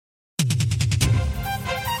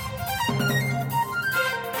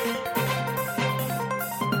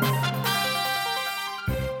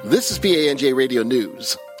This is PANJ Radio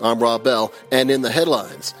News. I'm Rob Bell, and in the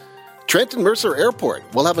headlines, Trenton Mercer Airport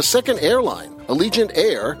will have a second airline, Allegiant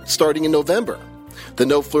Air, starting in November. The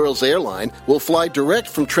No Frills airline will fly direct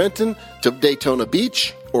from Trenton to Daytona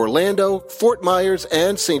Beach, Orlando, Fort Myers,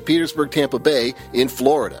 and St. Petersburg, Tampa Bay in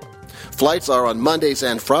Florida. Flights are on Mondays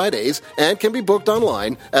and Fridays and can be booked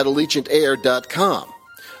online at AllegiantAir.com.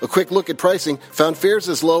 A quick look at pricing found fares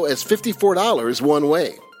as low as $54 one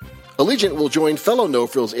way. Allegiant will join fellow No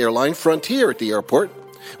Frills airline Frontier at the airport,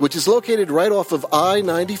 which is located right off of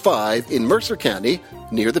I-95 in Mercer County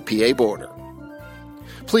near the PA border.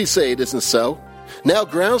 Please say it isn't so. Now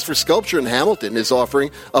Grounds for Sculpture in Hamilton is offering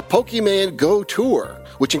a Pokemon Go tour,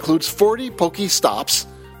 which includes 40 Poke stops,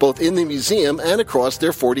 both in the museum and across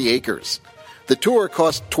their 40 acres. The tour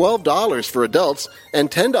costs $12 for adults and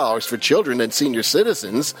 $10 for children and senior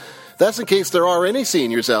citizens. That's in case there are any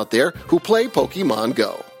seniors out there who play Pokemon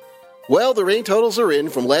Go. Well, the rain totals are in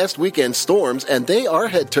from last weekend's storms, and they are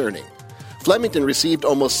head-turning. Flemington received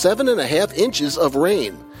almost 7.5 inches of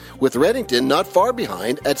rain, with Reddington not far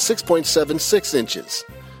behind at 6.76 inches.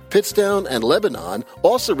 Pittstown and Lebanon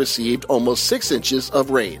also received almost 6 inches of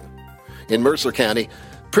rain. In Mercer County,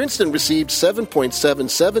 Princeton received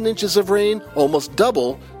 7.77 inches of rain, almost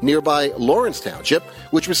double nearby Lawrence Township,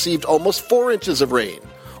 which received almost 4 inches of rain.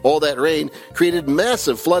 All that rain created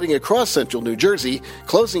massive flooding across central New Jersey,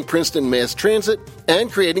 closing Princeton mass transit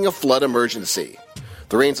and creating a flood emergency.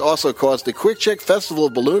 The rains also caused the Quick Check Festival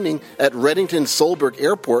of Ballooning at Reddington-Solberg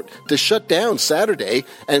Airport to shut down Saturday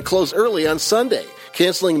and close early on Sunday,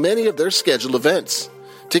 canceling many of their scheduled events.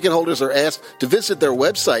 Ticket holders are asked to visit their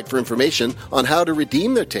website for information on how to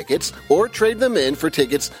redeem their tickets or trade them in for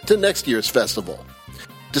tickets to next year's festival.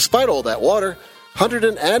 Despite all that water,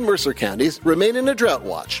 Hunterdon and Mercer counties remain in a drought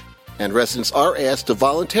watch, and residents are asked to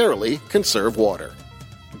voluntarily conserve water.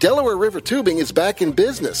 Delaware River Tubing is back in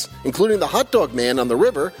business, including the hot dog man on the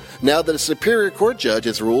river, now that a Superior Court judge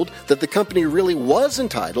has ruled that the company really was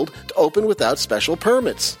entitled to open without special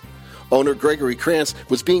permits. Owner Gregory Krantz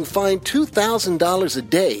was being fined $2,000 a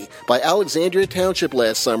day by Alexandria Township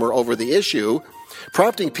last summer over the issue,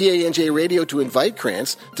 prompting PANJ Radio to invite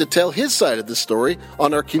Krantz to tell his side of the story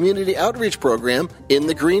on our community outreach program, In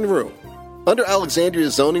the Green Room. Under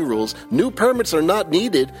Alexandria's zoning rules, new permits are not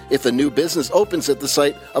needed if a new business opens at the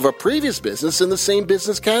site of a previous business in the same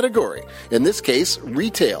business category, in this case,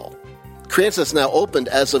 retail. Krantz has now opened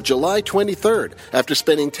as of July 23rd after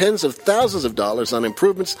spending tens of thousands of dollars on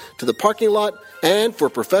improvements to the parking lot and for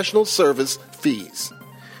professional service fees.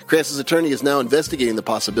 Krantz's attorney is now investigating the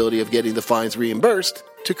possibility of getting the fines reimbursed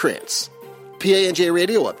to Krantz. PANJ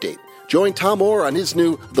Radio Update. Join Tom Orr on his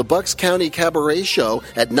new The Bucks County Cabaret Show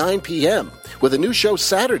at 9 p.m. with a new show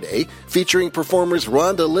Saturday featuring performers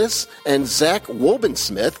Rhonda Liss and Zach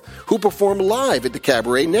Wobensmith, who perform live at the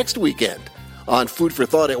Cabaret next weekend. On Food for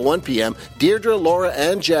Thought at 1 p.m., Deirdre, Laura,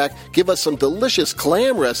 and Jack give us some delicious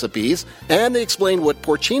clam recipes, and they explain what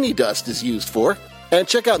porcini dust is used for. And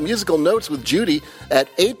check out Musical Notes with Judy at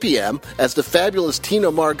 8 p.m. as the fabulous Tina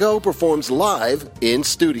Margot performs live in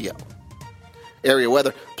studio. Area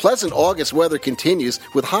weather. Pleasant August weather continues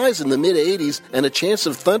with highs in the mid-80s and a chance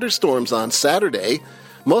of thunderstorms on Saturday.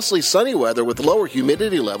 Mostly sunny weather with lower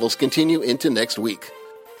humidity levels continue into next week.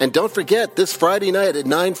 And don't forget, this Friday night at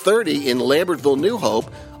 9:30 in Lambertville, New Hope,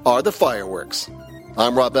 are the fireworks.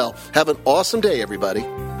 I'm Rob Bell. Have an awesome day, everybody.